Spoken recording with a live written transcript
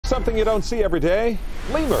Something you don't see every day.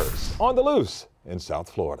 Lemurs on the loose in South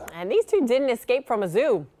Florida. And these two didn't escape from a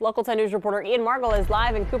zoo. Local 10 News reporter Ian Margol is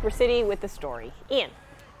live in Cooper City with the story. Ian.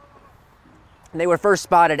 They were first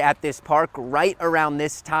spotted at this park right around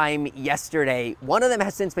this time yesterday. One of them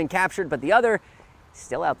has since been captured, but the other is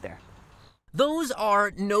still out there. Those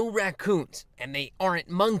are no raccoons, and they aren't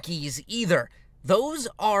monkeys either. Those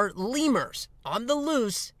are lemurs on the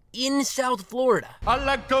loose in South Florida. I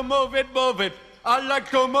like to move it, move it. I like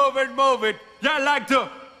to move it, move it. Yeah, I like to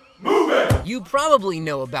move it. You probably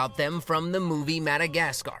know about them from the movie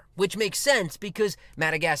Madagascar, which makes sense because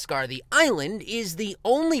Madagascar, the island, is the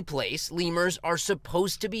only place lemurs are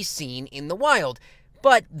supposed to be seen in the wild.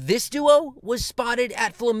 But this duo was spotted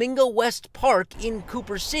at Flamingo West Park in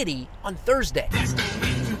Cooper City on Thursday.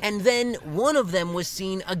 And then one of them was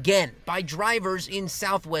seen again by drivers in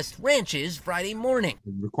Southwest Ranches Friday morning.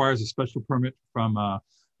 It requires a special permit from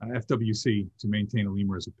FWC to maintain a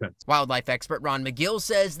lemur as a pet. Wildlife expert Ron McGill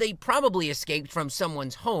says they probably escaped from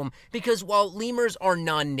someone's home because while lemurs are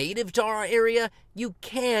non-native to our area, you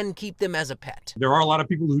can keep them as a pet. There are a lot of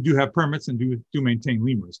people who do have permits and do maintain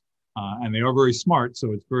lemurs, and they are very smart,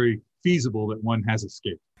 so it's very feasible that one has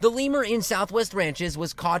escaped. The lemur in Southwest Ranches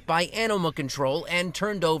was caught by animal control and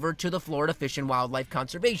turned over to the Florida Fish and Wildlife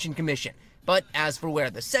Conservation Commission. But as for where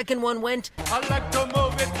the second one went, I like to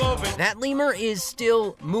move it, move it. that lemur is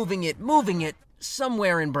still moving it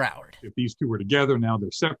somewhere in Broward. If these two were together, now they're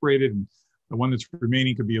separated, and the one that's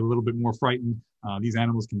remaining could be a little bit more frightened. These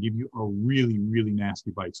animals can give you a really, really nasty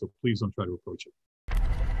bite, so please don't try to approach it.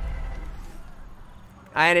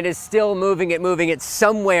 And it is still moving it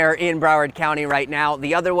somewhere in Broward County right now.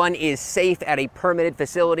 The other one is safe at a permitted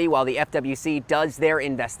facility while the FWC does their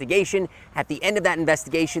investigation. At the end of that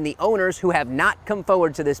investigation, the owners who have not come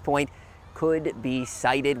forward to this point could be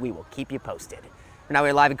cited. We will keep you posted. For now,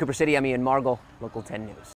 we're live in Cooper City. I'm Ian Margol, Local 10 News.